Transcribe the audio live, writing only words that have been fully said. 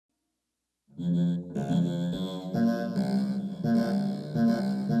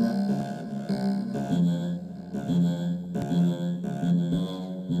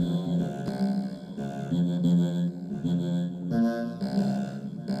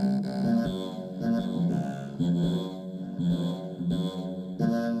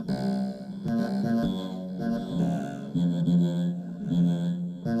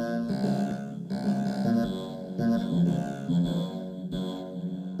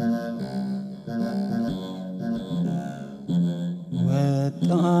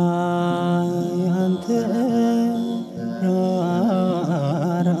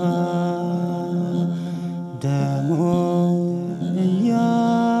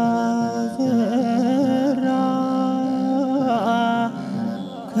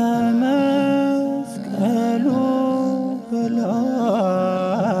ከመስቀሉ በላይ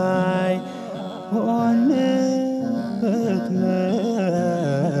ሆነበት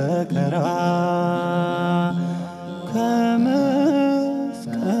መከራ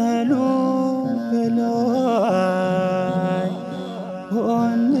ከመስቀሉ በላይ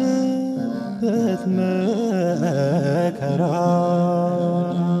ሆነበት መከራ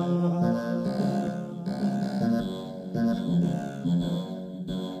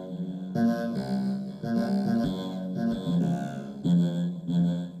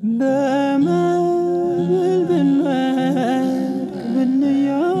በመብል ብንወድቅ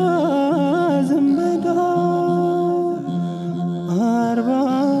ብንያዝም በዳር 40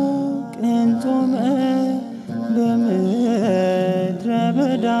 ቀን ጾመ በምድረ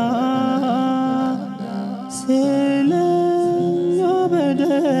በዳ ስለኛ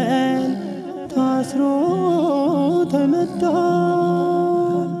በደል ታስሮ ተመታ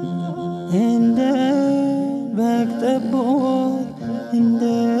እንደ በግ ጠቦት እንደ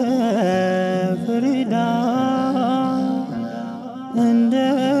ፍሪዳ እንደ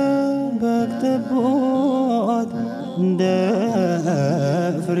በግ ጠቦት እንደ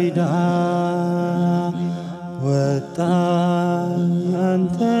ፍሪዳ ወጣ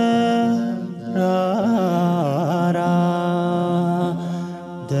ያንተ ራራ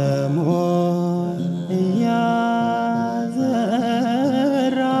ደሙን እያዘራ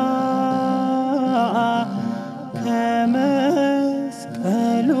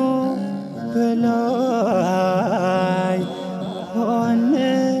ከመስቀሉ በላይ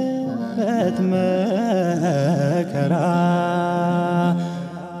ሆነበት መከራ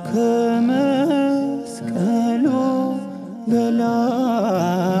ከመስቀሉ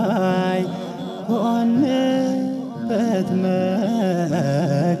በላይ ሆነበት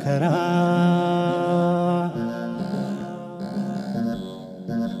መከራ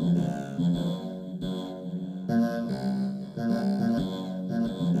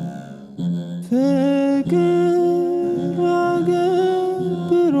ፍቅር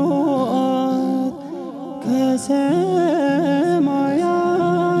አገብሮት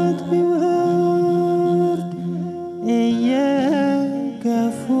ከሰማያት ቢወርድ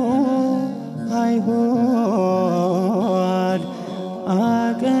እየገፉ አይሁድ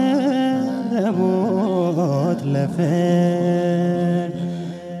አቀረቦት ለፍርድ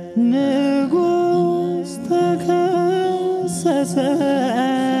ንጉሥ ተከሰሰ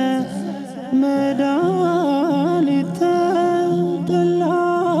መድኃኒት ተጠላ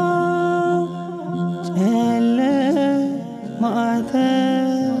ጨለማ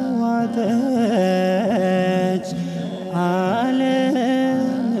ተዋጠች ዓለም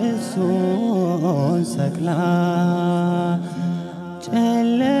እሱን ሰቅላ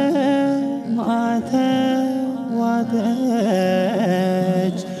ጨለማ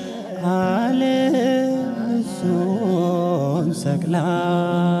ተዋጠች ዓለም እሱን ሰቅላ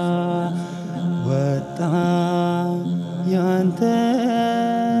ወጣ ያንተ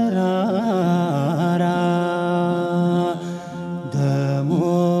ራራ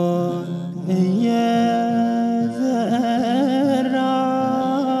ደሙን እየዘራ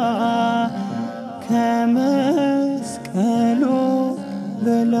ከመስቀሉ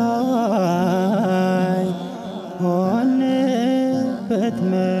በላይ ሆነበት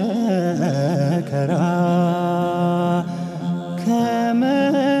መከራ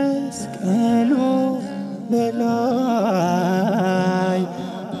ከመስቀሉ በላይ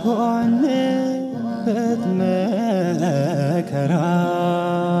ሆነበት መከራ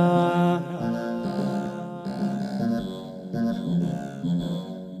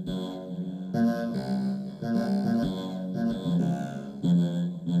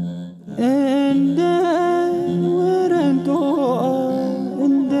እንደ ወረንጦ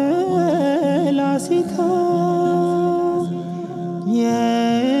እንደ ላሲታ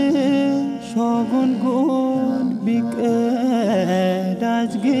የሾህ ጉንጉን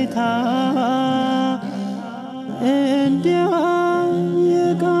ቢቀዳጅ ጌታ እንዲያ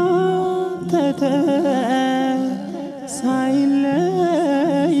የቃተተ ሳይለየን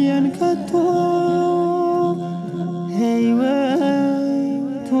ከቶ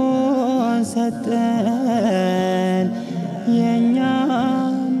ሕይወቱን ሰጠን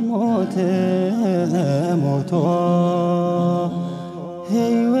የእኛን ሞት ሞቶ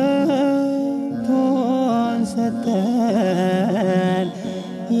ሕይወቱን ሰጠን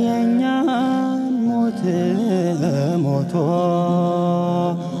የእኛን ሞት ሞቶ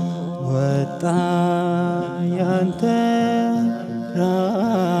ወጣ ያንተ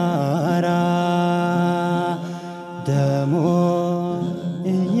ራራ ደሞ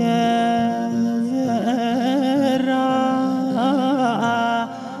እየዘራ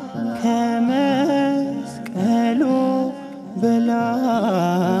ከመስቀሉ በላይ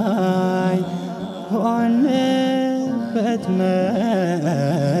ሆንበት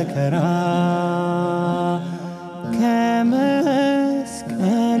መከራ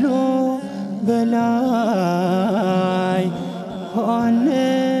ከመስቀሉ በላይ ሆንበት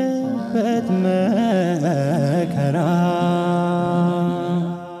መከራ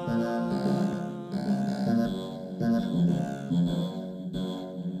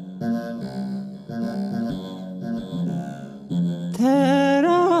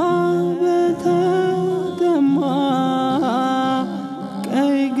ተራበ ተጠማ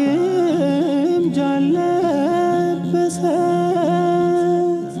ቀይ ግምጃ ለበሰ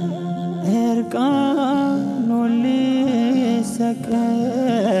እርቃኑን ሊሰቀል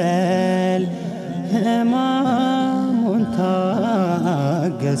ሕማሙን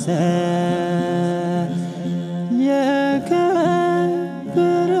ታገሰ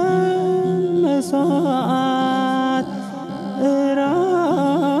የከበረ መሥዋዕት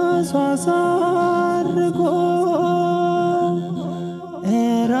እራሱ አሳርጎ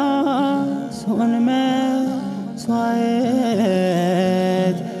እራሱን መሥዋዕት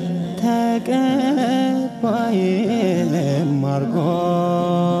ተቀባይም አርጎ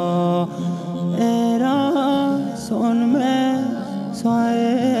እራሱን መሥዋዕት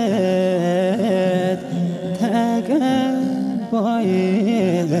ተቀባይም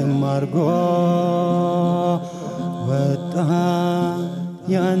አርጎ ወጣ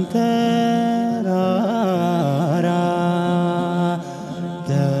ያንተ ራራ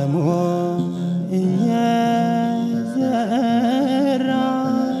ደሞ እየዘራ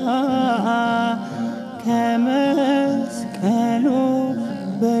ከመስቀሉ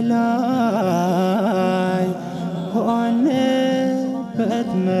በላይ ሆንበት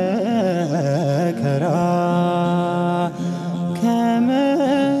መከራ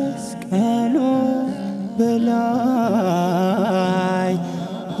ከመስቀሉ በላይ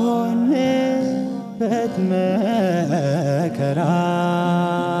ሆንበት መከራ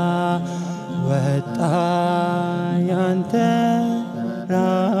ወጣ ያንተ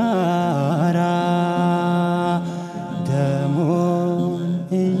ራራ ደሞ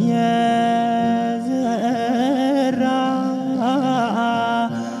እየዘራ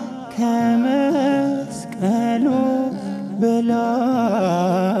ከመስቀሉ በላይ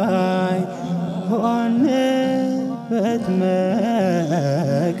ሆንበት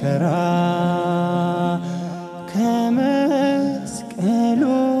መከራ